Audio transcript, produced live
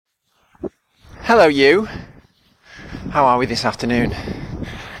Hello you, how are we this afternoon?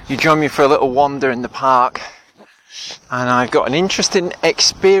 You join me for a little wander in the park and I've got an interesting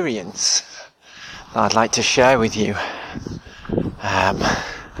experience that I'd like to share with you.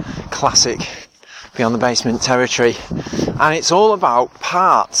 Classic Beyond the Basement territory, and it's all about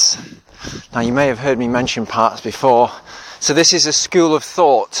parts. Now you may have heard me mention parts before, so this is a school of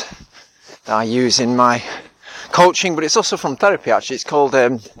thought that I use in my coaching, but it's also from therapy actually. It's called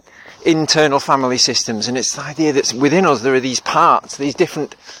internal family systems, and it's the idea that within us there are these parts, these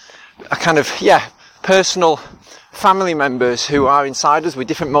different personal family members who are inside us with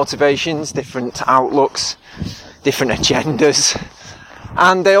different motivations, different outlooks, different agendas,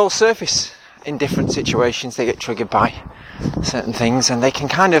 and they all surface in different situations. They get triggered by certain things, and they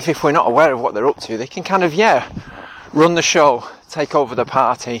can if we're not aware of what they're up to, they can run the show, take over the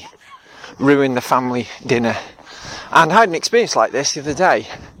party, ruin the family dinner. And I had an experience like this the other day.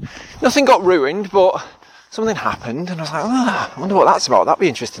 Nothing got ruined, but something happened, and I was like, I wonder what that's about. That'd be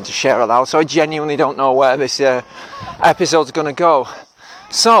interesting to share aloud. So I genuinely don't know where this episode's going to go.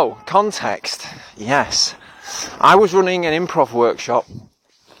 So, context. Yes. I was running an improv workshop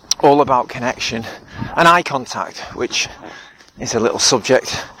all about connection and eye contact, which is a little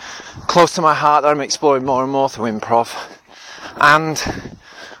subject close to my heart that I'm exploring more and more through improv. And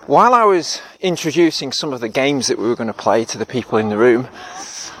while I was introducing some of the games that we were going to play to the people in the room,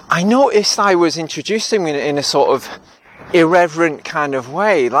 I noticed I was introducing them in a sort of irreverent kind of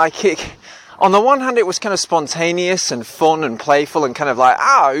way. On the one hand, it was kind of spontaneous and fun and playful and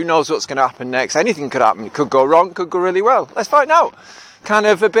who knows what's going to happen next? Anything could happen. It could go wrong, could go really well. Let's find out. Kind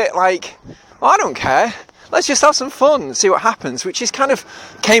of a bit like, I don't care. Let's just have some fun and see what happens, which is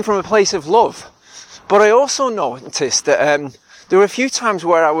came from a place of love. But I also noticed that there were a few times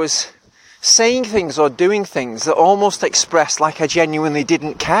where I was saying things or doing things that almost expressed like I genuinely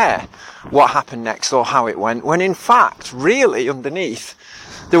didn't care what happened next or how it went, when in fact, really underneath,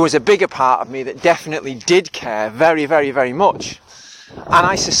 there was a bigger part of me that definitely did care very, very, very much. And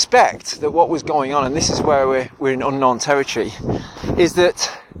I suspect that what was going on, and this is where we're in unknown territory, is that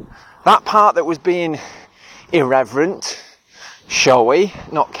part that was being irreverent, showy,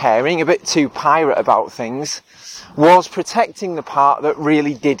 not caring, a bit too pirate about things, was protecting the part that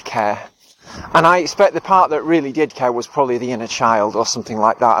really did care. And I expect the part that really did care was probably the inner child or something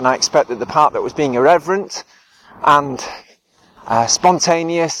like that. And I expect that the part that was being irreverent and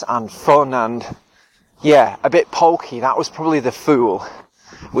spontaneous and fun and, a bit pokey, that was probably the fool,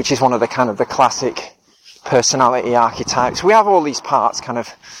 which is one of the the classic personality archetypes. We have all these parts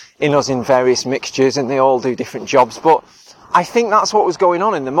in us in various mixtures, and they all do different jobs. But I think that's what was going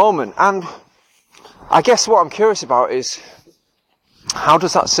on in the moment. And I guess what I'm curious about is, how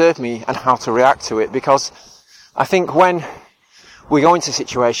does that serve me and how to react to it? Because I think when we go into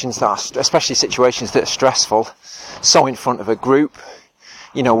situations especially situations that are stressful, so in front of a group,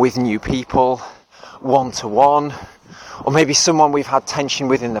 with new people, one-to-one, or maybe someone we've had tension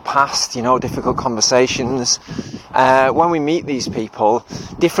with in the past, difficult conversations. When we meet these people,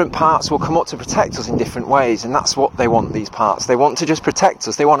 different parts will come up to protect us in different ways, and that's what they want, these parts. They want to just protect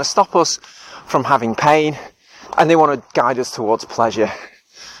us. They want to stop us from having pain, and they want to guide us towards pleasure.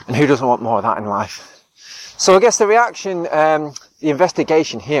 And who doesn't want more of that in life? So I guess the reaction, the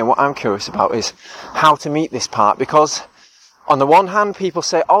investigation here, what I'm curious about is how to meet this part. Because on the one hand, people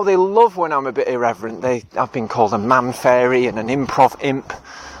say, they love when I'm a bit irreverent. I've been called a man fairy and an improv imp.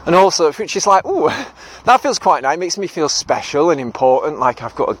 And also, which is like, that feels quite nice. It makes me feel special and important, like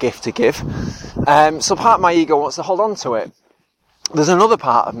I've got a gift to give. So part of my ego wants to hold on to it. There's another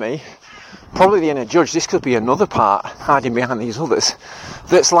part of me, probably the inner judge, this could be another part hiding behind these others,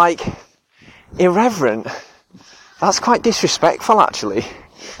 that's like, irreverent. That's quite disrespectful, actually.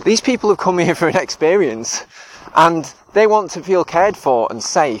 These people have come here for an experience, and they want to feel cared for and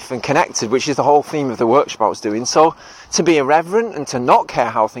safe and connected, which is the whole theme of the workshop I was doing. So to be irreverent and to not care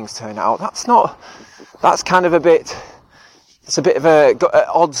how things turn out, it's a bit of at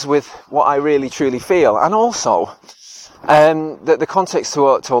odds with what I really truly feel. And also, the context to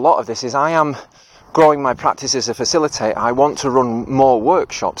a lot of this is I am growing my practice as a facilitator. I want to run more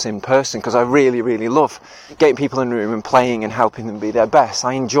workshops in person because I really, really love getting people in the room and playing and helping them be their best.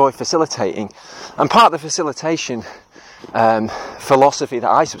 I enjoy facilitating. And part of the facilitation philosophy that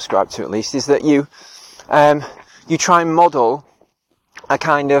I subscribe to, at least, is that you try and model a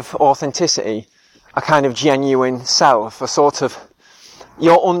kind of authenticity, a kind of genuine self, a sort of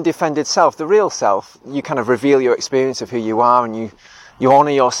your undefended self, the real self. You reveal your experience of who you are, and you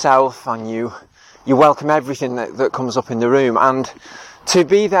honour yourself, and you welcome everything that comes up in the room. And to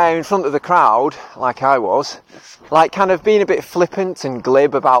be there in front of the crowd, like I was, like kind of being a bit flippant and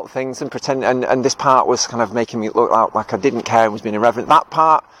glib about things and pretend, and this part was kind of making me look like I didn't care and was being irreverent. That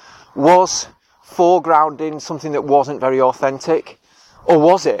part was foregrounding something that wasn't very authentic. Or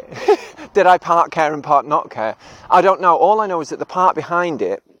was it? Did I part care and part not care? I don't know. All I know is that the part behind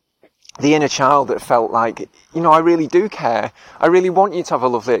it, the inner child that felt like, I really do care. I really want you to have a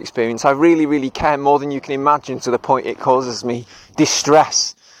lovely experience. I really, really care more than you can imagine, to the point it causes me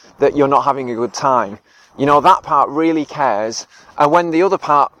distress that you're not having a good time. That part really cares. And when the other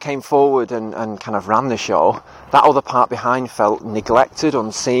part came forward and kind of ran the show, that other part behind felt neglected,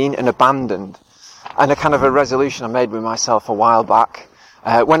 unseen and abandoned. And a kind of a resolution I made with myself a while back,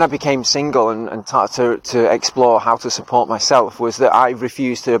 when I became single and started to explore how to support myself, was that I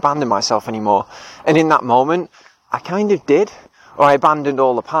refused to abandon myself anymore. And in that moment, I kind of did, or I abandoned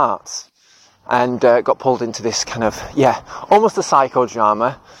all the parts and got pulled into this kind of, almost a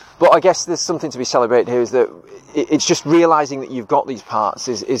psychodrama. But I guess there's something to be celebrated here, is that it's just realising that you've got these parts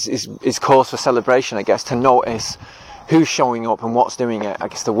is cause for celebration, I guess, to notice who's showing up and what's doing it. I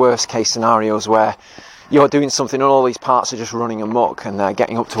guess the worst case scenarios where you're doing something and all these parts are just running amok and they're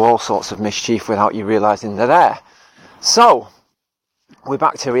getting up to all sorts of mischief without you realising they're there. So, we're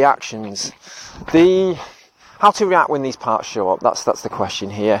back to reactions. How to react when these parts show up, that's the question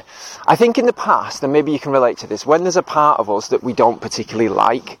here. I think in the past, and maybe you can relate to this, when there's a part of us that we don't particularly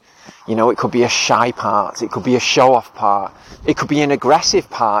like, it could be a shy part, it could be a show-off part, it could be an aggressive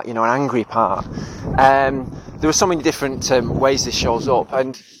part, an angry part. There are so many different ways this shows up,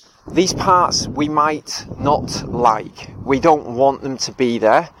 and these parts we might not like. We don't want them to be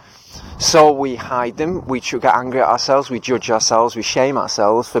there, so we hide them, we get angry at ourselves, we judge ourselves, we shame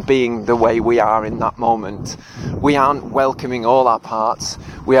ourselves for being the way we are in that moment. We aren't welcoming all our parts.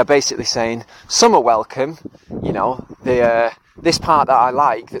 We are basically saying, some are welcome, this part that I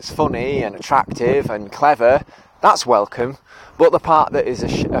like, that's funny and attractive and clever, that's welcome, but the part that is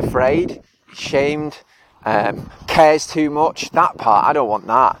afraid, shamed, cares too much, that part, I don't want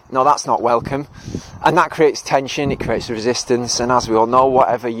that. No, that's not welcome. And that creates tension, it creates resistance, and as we all know,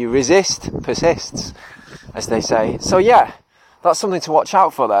 whatever you resist persists, as they say. So that's something to watch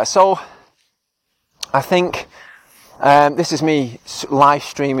out for there. So I think this is me live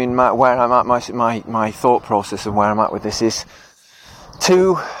streaming where I'm at, my thought process of where I'm at with this is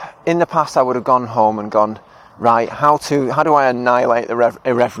in the past I would have gone home and gone, right, how do I annihilate the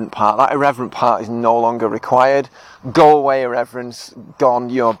irreverent part? That irreverent part is no longer required. Go away, irreverence,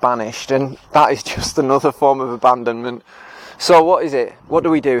 gone, you're banished. And that is just another form of abandonment. So what is it? What do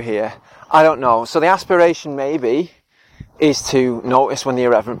we do here? I don't know. So the aspiration maybe is to notice when the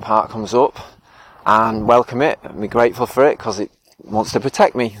irreverent part comes up and welcome it and be grateful for it because it wants to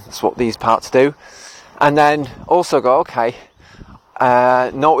protect me. That's what these parts do. And then also go, okay,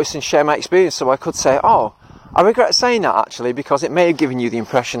 notice and share my experience. So I could say, I regret saying that actually, because it may have given you the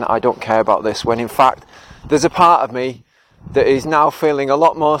impression that I don't care about this, when in fact there's a part of me that is now feeling a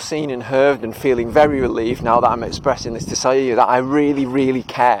lot more seen and heard and feeling very relieved now that I'm expressing this to say you that I really, really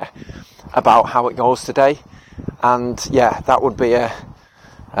care about how it goes today. And that would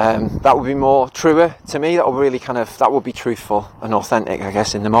be more truer to me. That would be truthful and authentic, I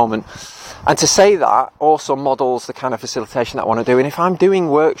guess, in the moment. And to say that also models the kind of facilitation that I want to do. And if I'm doing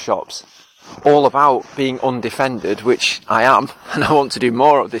workshops all about being undefended, which I am, and I want to do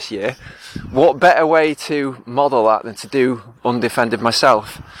more of this year, what better way to model that than to do undefended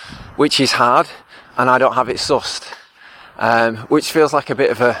myself, which is hard, and I don't have it sussed, which feels like a bit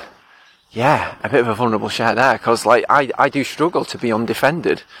of a vulnerable share there, because I do struggle to be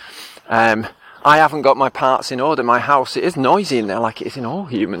undefended. I haven't got my parts in order. My house, it is noisy in there like it is in all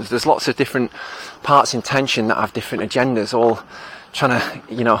humans. There's lots of different parts in tension that have different agendas, all trying to,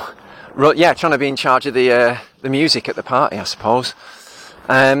 trying to be in charge of the music at the party, I suppose.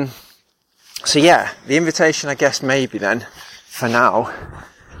 The invitation, I guess, maybe then, for now,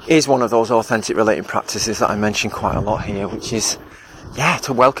 is one of those authentic relating practices that I mentioned quite a lot here, which is,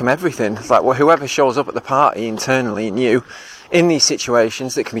 to welcome everything. It's like, whoever shows up at the party internally in you, in these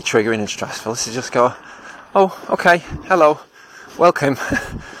situations that can be triggering and stressful, is to just go, oh, okay, hello, welcome,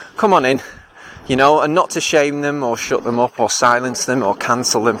 come on in. And not to shame them or shut them up or silence them or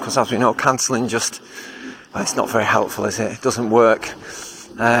cancel them, because as we know, cancelling it's not very helpful, is it? It doesn't work.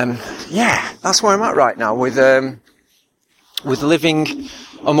 That's where I'm at right now with living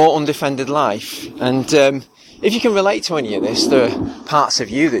a more undefended life. And if you can relate to any of this, the parts of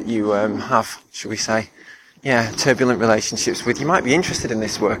you that you have, should we say, turbulent relationships with, you might be interested in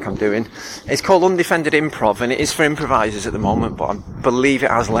this work I'm doing. It's called Undefended Improv, and it is for improvisers at the moment, but I believe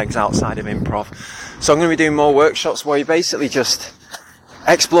it has legs outside of improv. So I'm going to be doing more workshops where you basically just,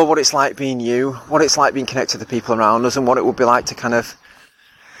 explore what it's like being you, what it's like being connected to the people around us, and what it would be like to kind of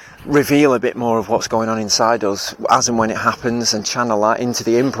reveal a bit more of what's going on inside us as and when it happens, and channel that into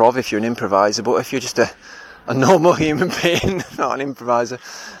the improv if you're an improviser. But if you're just a normal human being, not an improviser,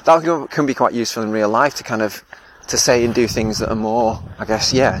 that can be quite useful in real life to kind of to say and do things that are more, I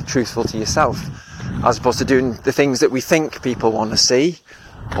guess, truthful to yourself, as opposed to doing the things that we think people want to see,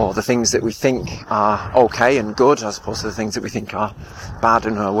 or the things that we think are okay and good, as opposed to the things that we think are bad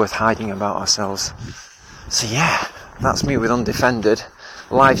and are worth hiding about ourselves. So that's me with Undefended,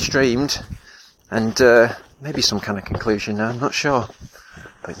 live streamed, and maybe some kind of conclusion now, I'm not sure.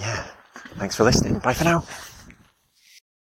 But thanks for listening. Bye for now.